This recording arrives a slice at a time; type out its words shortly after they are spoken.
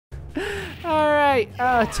Alright,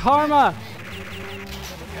 Tarma.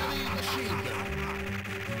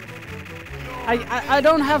 I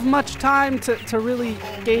don't have much time to really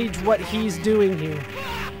gauge what he's doing here.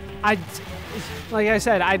 Like I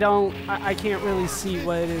said, I can't really see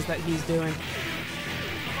what it is that he's doing.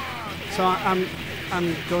 So I'm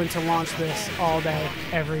going to launch this all day,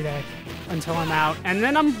 every day, until I'm out, and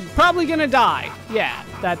then I'm probably gonna die. Yeah,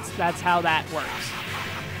 that's how that works.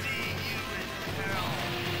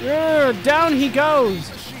 Down he goes,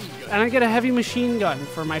 and I get a heavy machine gun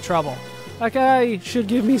for my trouble. That guy should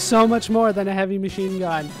give me so much more than a heavy machine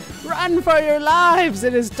gun. Run for your lives!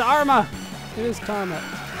 It is Tarma. It is Tarma.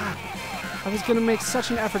 I was gonna make such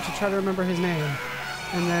an effort to try to remember his name,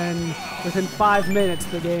 and then within 5 minutes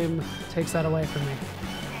the game takes that away from me.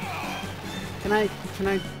 Can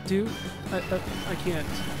I do? I can't.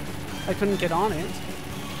 I couldn't get on it.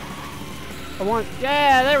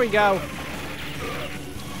 Yeah, there we go.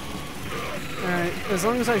 Alright, as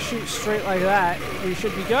long as I shoot straight like that, we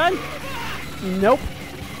should be good. Nope.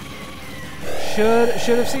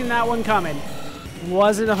 Should have seen that one coming.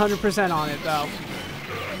 Wasn't 100% on it though.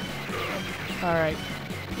 Alright.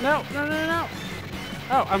 No.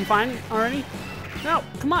 Oh, I'm fine already? No,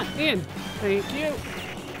 come on, in. Thank you.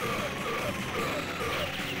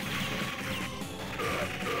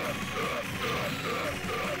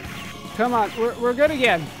 Come on, we're good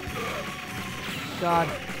again. God.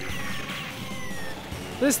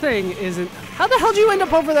 This thing isn't... How the hell did you end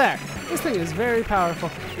up over there? This thing is very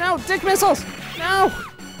powerful. No, dick missiles! No!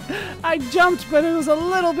 I jumped, but it was a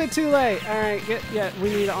little bit too late. Alright, we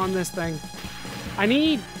need on this thing.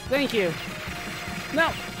 Thank you.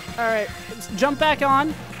 No. Alright, let's jump back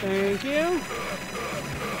on. Thank you.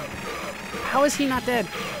 How is he not dead?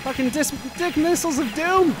 Fucking dick missiles of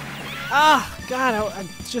doom! Ah, God, I'm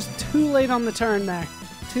just too late on the turn there.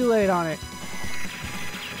 Too late on it.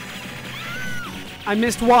 I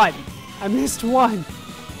missed one.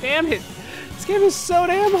 Damn it. This game is so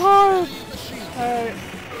damn hard. Alright.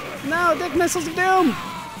 No, dick missiles of doom!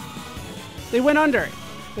 They went under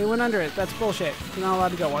it. That's bullshit. You're not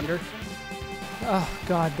allowed to go under. Oh,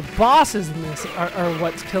 God. The bosses in this are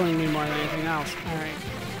what's killing me more than anything else. Alright.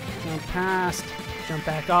 Jump past. Jump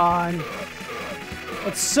back on.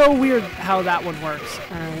 It's so weird how that one works.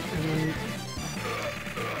 Alright, and then...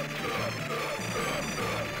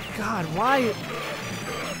 God, why...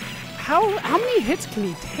 How many hits can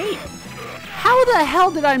he take? How the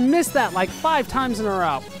hell did I miss that like 5 times in a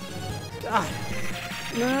row? Ugh.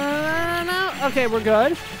 No. Okay, we're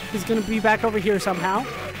good. He's gonna be back over here somehow.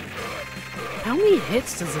 How many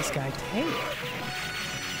hits does this guy take?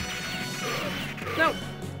 No.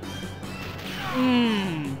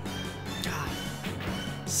 God.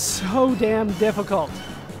 So damn difficult.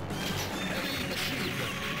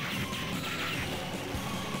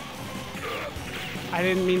 I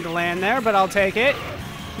didn't mean to land there, but I'll take it.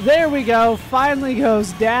 There we go. Finally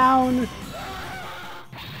goes down.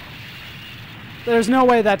 There's no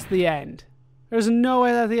way that's the end. There's no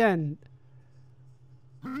way that's the end.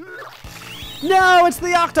 No, it's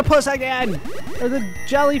the octopus again! Or the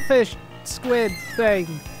jellyfish squid thing.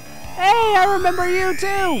 Hey, I remember you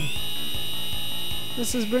too!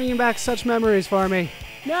 This is bringing back such memories for me.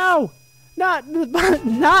 No! Not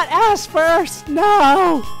ass first!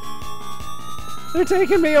 No! They're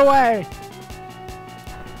taking me away.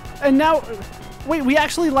 And now, wait, we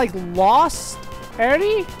actually like lost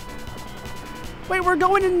Ernie? Wait, we're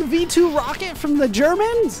going in the V2 rocket from the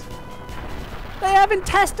Germans? They haven't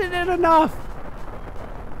tested it enough.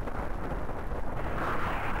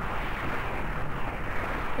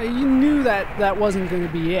 You knew that wasn't going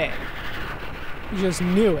to be it. You just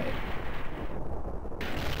knew it.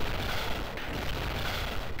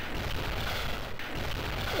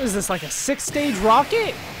 What is this, like a 6-stage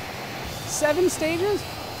rocket? 7 stages?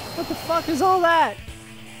 What the fuck is all that?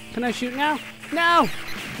 Can I shoot now? No!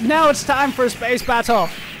 Now it's time for a space battle!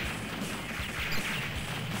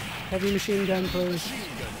 Heavy machine gun, please.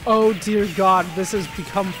 Oh dear God, this has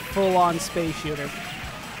become full-on space shooter.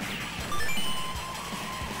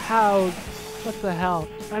 How? What the hell?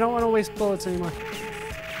 I don't want to waste bullets anymore.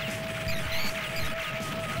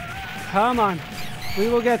 Come on. We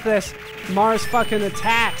will get this. Mars fucking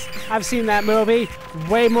Attacks. I've seen that movie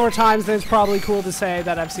way more times than it's probably cool to say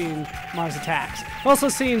that I've seen Mars Attacks. I've also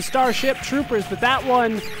seen Starship Troopers, but that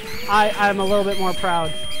one, I'm a little bit more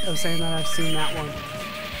proud of saying that I've seen that one.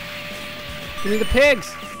 Give me the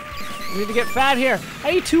pigs. I need to get fat here. I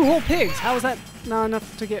ate 2 whole pigs. How is that not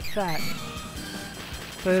enough to get fat?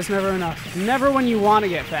 But it's never enough. Never when you want to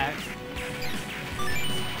get fat.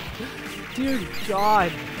 Dear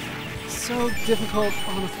God. so difficult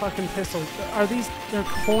on a fucking pistol. Are these, they're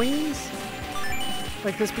coins?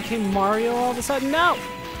 Like this became Mario all of a sudden? No!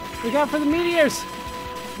 Look out for the meteors!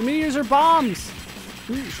 The meteors are bombs!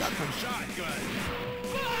 Ooh, shotgun.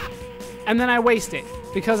 And then I waste it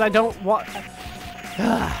because I don't want...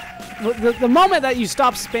 the moment that you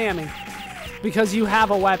stop spamming because you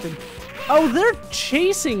have a weapon. Oh, they're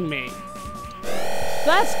chasing me.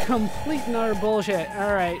 That's complete and utter bullshit.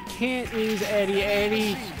 Alright, can't use Eddie.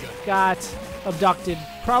 Eddie got abducted.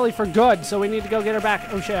 Probably for good, so we need to go get her back.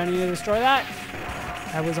 Oh shit, I need to destroy that.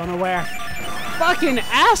 I was unaware. Fucking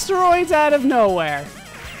asteroids out of nowhere.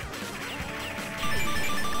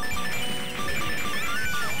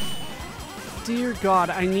 Dear God,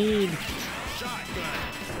 I need...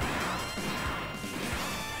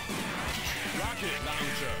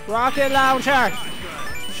 Rocket launcher!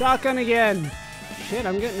 Shotgun again. Shit,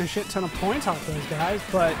 I'm getting a shit ton of points off those guys,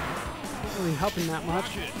 but not really helping that much.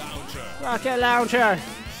 Rocket launcher!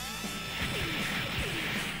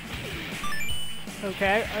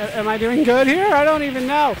 Okay, am I doing good here? I don't even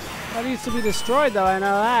know. That needs to be destroyed though, I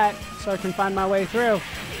know that, so I can find my way through.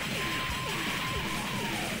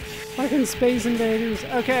 Fucking space invaders.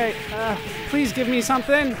 Okay, please give me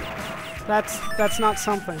something. That's not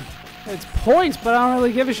something. It's points, but I don't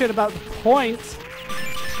really give a shit about the points.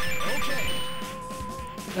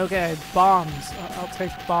 Okay, bombs. I'll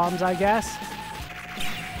take bombs, I guess.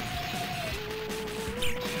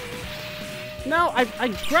 No, I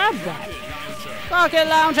grabbed that. Rocket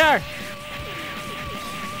launcher!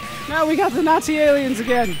 No, we got the Nazi aliens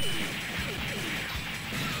again.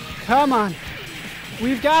 Come on.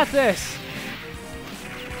 We've got this.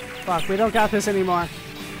 Fuck, we don't got this anymore.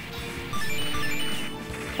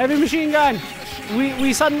 Heavy machine gun.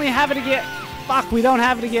 We suddenly have it again. Fuck, we don't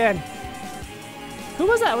have it again. Who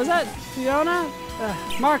was that? Was that Fiona?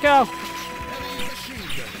 Marco.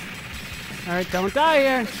 Alright, don't die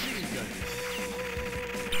here.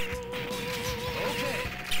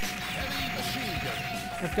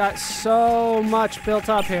 I've got so much built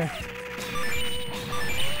up here.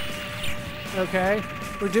 Okay,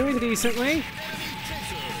 we're doing decently.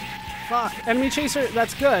 Fuck, enemy chaser,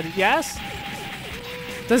 that's good, yes?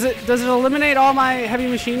 Does it eliminate all my heavy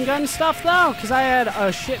machine gun stuff though? Because I had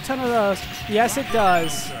a shit ton of those. Yes, it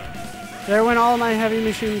does. There went all my heavy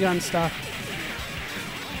machine gun stuff.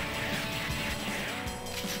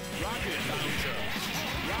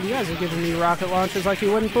 You guys are giving me rocket launchers like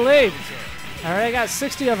you wouldn't believe. Alright, I got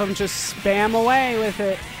 60 of them. Just spam away with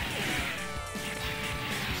it.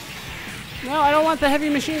 No, I don't want the heavy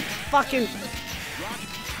machine. Fucking.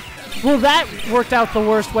 Well, that worked out the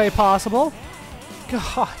worst way possible.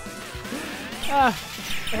 God.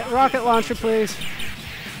 Rocket launcher, please.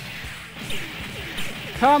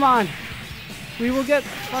 Come on. We will get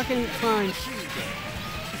fucking fine.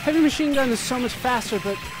 Heavy machine gun is so much faster,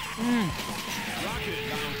 but...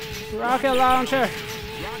 Rocket launcher.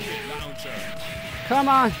 Come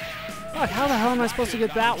on. Fuck, how the hell am I supposed to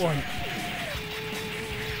get that one?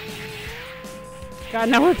 God,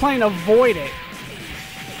 now we're playing avoid it.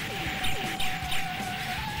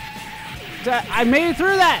 I made it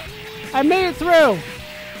through that. I made it through.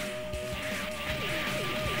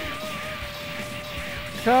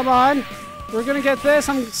 Come on. We're gonna get this.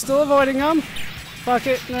 I'm still avoiding them. Fuck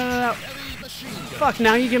it. No. Fuck,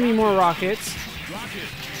 now you give me more rockets.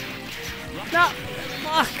 No.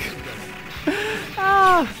 Fuck.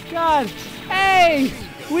 Oh, God. Hey!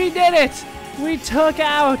 We did it! We took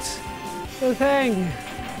out the thing.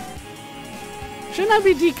 Shouldn't I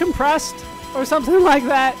be decompressed? Or something like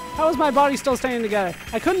that? How is my body still staying together?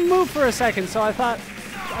 I couldn't move for a second, so I thought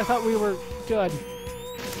we were good.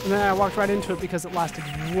 And then I walked right into it because it lasted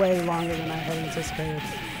way longer than I had anticipated.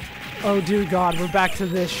 Oh, dear God, we're back to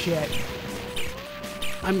this shit.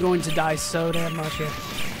 I'm going to die so damn much here.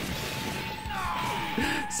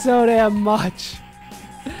 So damn much.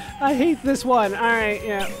 I hate this one. All right,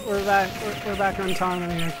 yeah, we're back. We're back on time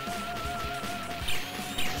here.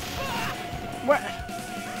 Where?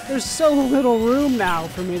 There's so little room now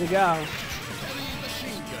for me to go.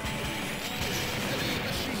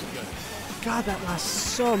 God, that lasts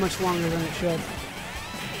so much longer than it should.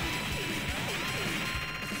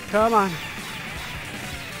 Come on.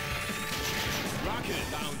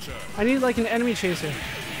 I need like an enemy chaser.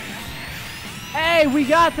 Hey, we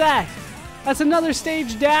got that! That's another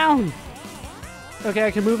stage down! Okay,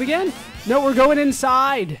 I can move again? No, we're going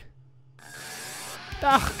inside!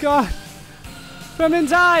 Oh, God! From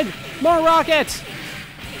inside! More rockets!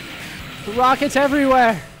 Rockets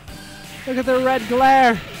everywhere! Look at the red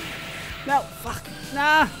glare! No, fuck!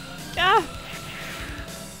 Nah! Ah!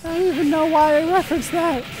 I don't even know why I referenced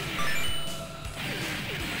that!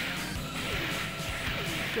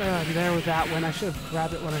 I'm there with that one. I should have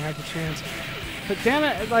grabbed it when I had the chance. But damn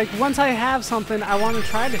it, like, once I have something, I want to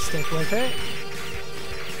try to stick with it.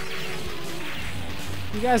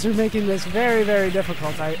 You guys are making this very, very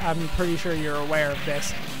difficult. I'm pretty sure you're aware of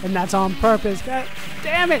this. And that's on purpose. God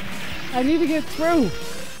damn it! I need to get through.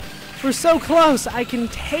 We're so close. I can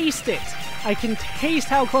taste it. I can taste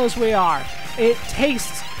how close we are. It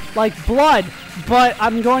tastes like blood, but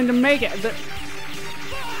I'm going to make it.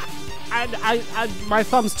 My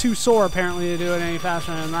thumb's too sore, apparently, to do it any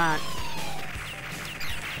faster than that.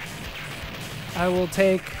 I will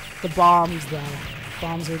take the bombs, though.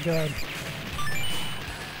 Bombs are good.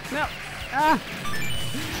 No. Ah.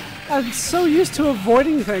 I'm so used to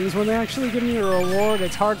avoiding things. When they actually give me a reward,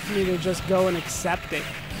 it's hard for me to just go and accept it.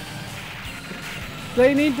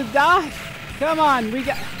 They need to die. Come on, we're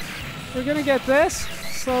gonna get this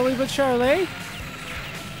slowly but surely.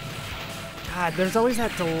 God, there's always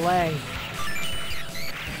that delay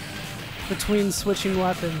between switching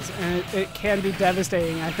weapons, and it can be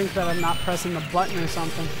devastating. I think that I'm not pressing the button or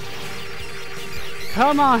something.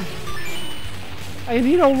 Come on. I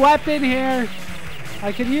need a weapon here.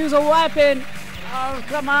 I could use a weapon. Oh,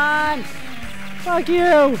 come on. Fuck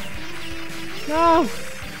you. No.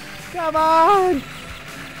 Come on.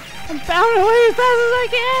 I'm pounding away as fast as I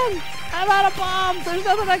can. I'm out of bombs. There's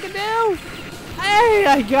nothing I can do. Hey,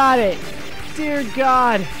 I got it. Dear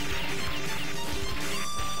God.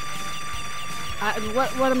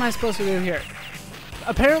 What am I supposed to do here?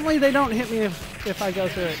 Apparently they don't hit me if I go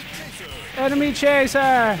through it. Enemy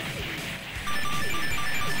chaser.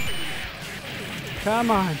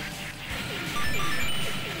 Come on.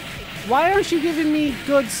 Why aren't you giving me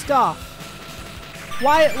good stuff?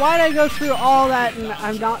 Why'd I go through all that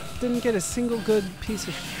and didn't get a single good piece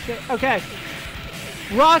of shit? Okay.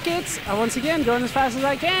 Rockets. Once again, going as fast as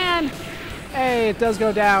I can. Hey, it does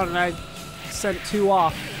go down, and I sent 2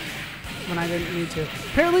 off when I didn't need to.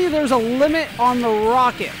 Apparently, there's a limit on the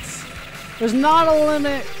rockets. There's not a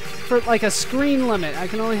limit for, like, a screen limit. I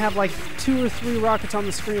can only have, like, 2 or 3 rockets on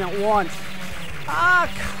the screen at once. Ah,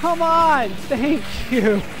 come on! Thank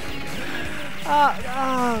you.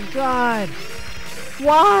 Oh, God.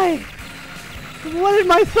 Why? What did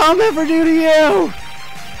my thumb ever do to you?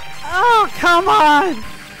 Oh, come on!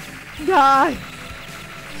 Die!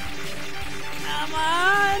 Come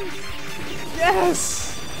on!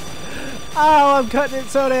 Yes! Oh, I'm cutting it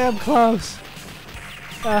so damn close.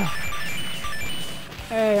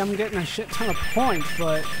 Hey, I'm getting a shit ton of points,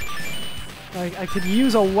 but like, I could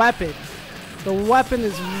use a weapon. The weapon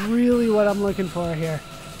is really what I'm looking for here.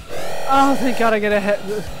 Oh, thank God I get a hit.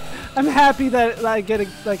 I'm happy that I get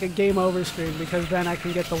a game over screen, because then I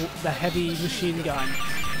can get the heavy machine gun.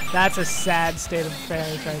 That's a sad state of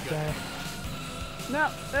affairs right there. No,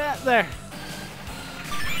 there.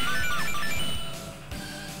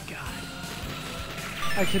 God.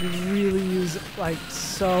 I could really use, like,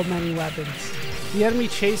 so many weapons. The enemy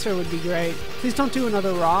chaser would be great. Please don't do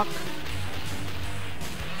another rock.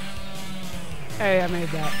 Hey, I made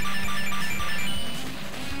that.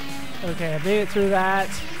 Okay, I made it through that.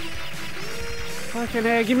 Fucking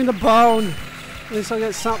hey, give me the bone. At least I'll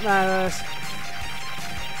get something out of this.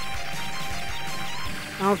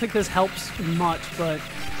 I don't think this helps much, but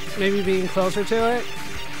maybe being closer to it.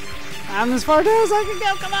 I'm as far down as I can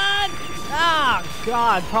go, come on! Ah,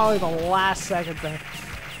 God, probably the last second there.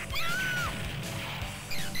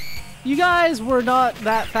 You guys were not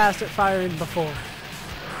that fast at firing before.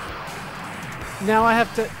 Now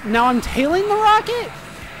now I'm tailing the rocket?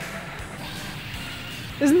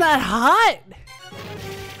 Isn't that hot?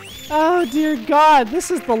 Oh dear God, this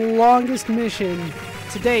is the longest mission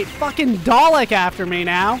to date. Fucking Dalek after me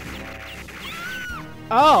now.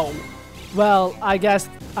 Oh, well, I guess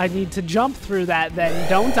I need to jump through that then,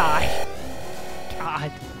 don't I?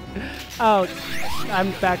 God. Oh,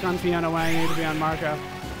 I'm back on Fiona when I need to be on Marco.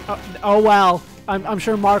 Oh well, I'm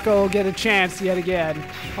sure Marco will get a chance yet again.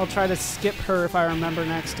 I'll try to skip her if I remember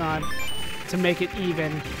next time to make it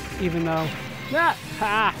even though.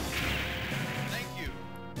 Ha! Thank you.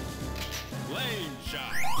 Flame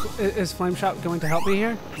shot. Is Flame Shot going to help me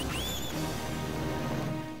here?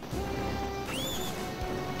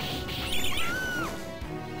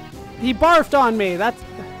 He barfed on me.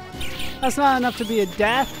 That's not enough to be a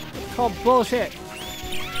death. It's called bullshit.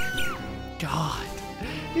 God,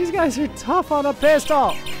 these guys are tough on a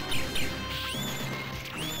pistol.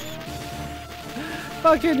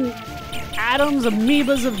 Fucking atoms,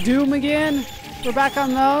 amoebas of doom again. We're back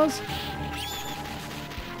on those.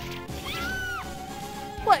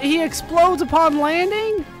 What? He explodes upon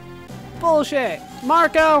landing? Bullshit.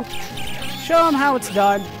 Marco, show him how it's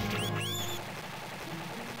done.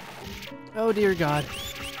 Oh dear God.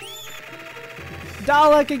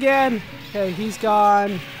 Dalek again. Okay, he's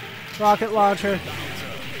gone. Rocket launcher.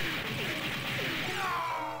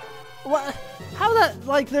 What? How that,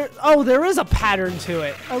 like, there, oh, there is a pattern to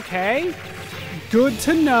it. Okay. Good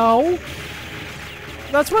to know.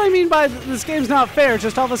 That's what I mean by this game's not fair.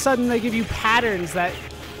 Just all of a sudden they give you patterns that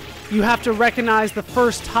you have to recognize the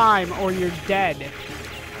first time or you're dead.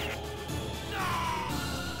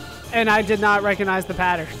 And I did not recognize the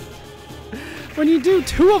pattern. When you do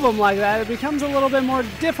 2 of them like that, it becomes a little bit more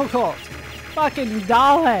difficult. Fucking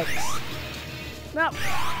Daleks. No.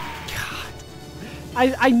 God.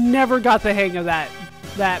 I never got the hang of that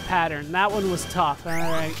pattern. That one was tough. All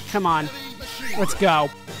right, come on. Let's go.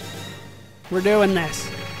 We're doing this.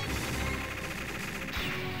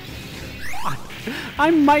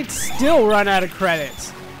 I might still run out of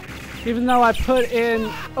credits. Even though I put in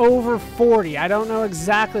over 40. I don't know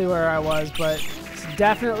exactly where I was, but it's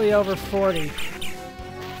definitely over 40.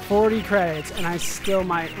 40 credits, and I still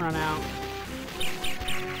might run out.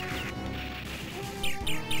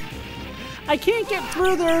 I can't get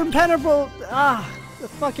through the impenetrable... the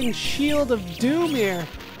fucking shield of doom here.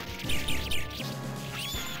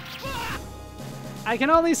 I can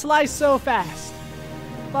only slice so fast.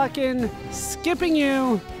 Fucking skipping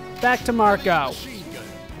you back to Marco.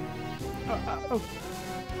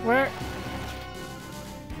 Where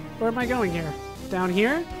am I going here? Down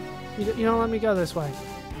here? You don't let me go this way.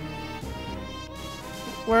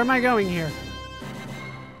 Where am I going here?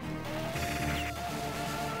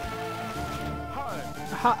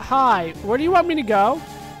 Hi. Where do you want me to go?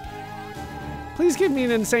 Please give me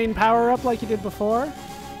an insane power-up like you did before.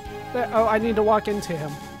 Oh, I need to walk into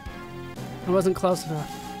him. I wasn't close enough.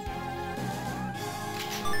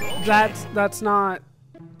 That's not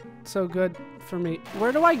so good for me.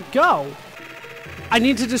 Where do I go? I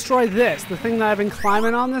need to destroy this, the thing that I've been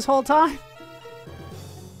climbing on this whole time.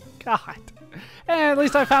 God. At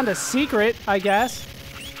least I found a secret, I guess.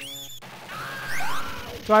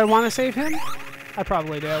 Do I want to save him? I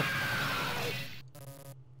probably do.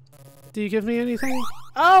 Do you give me anything?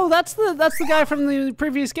 Oh, that's the guy from the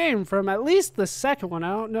previous game, from at least the second one.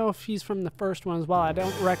 I don't know if he's from the first one as well. I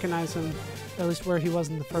don't recognize him, at least where he was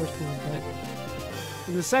in the first one, but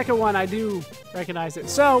in the second one I do recognize it.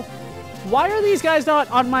 So, why are these guys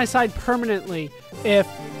not on my side permanently if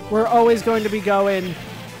we're always going to be going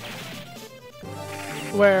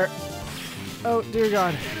where... Oh, dear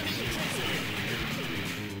God.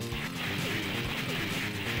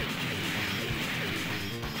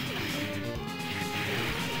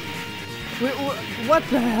 What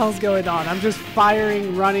the hell's going on? I'm just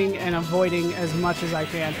firing, running, and avoiding as much as I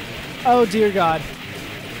can. Oh, dear God.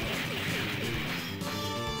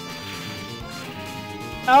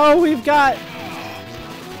 Oh, we've got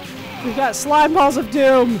slime balls of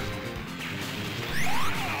doom.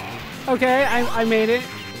 Okay, I made it.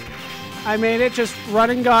 I made it. Just run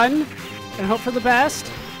and gun and hope for the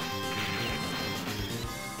best.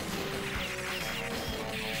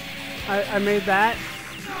 I made that.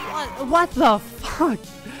 What the fuck?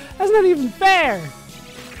 That's not even fair.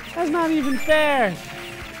 That's not even fair.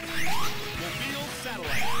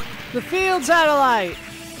 The field satellite.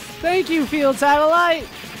 Thank you, field satellite.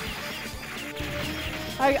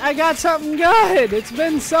 I got something good. It's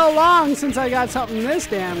been so long since I got something this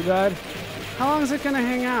damn good. How long is it gonna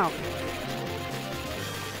hang out?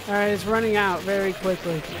 All right, it's running out very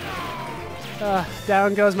quickly.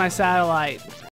 Down goes my satellite.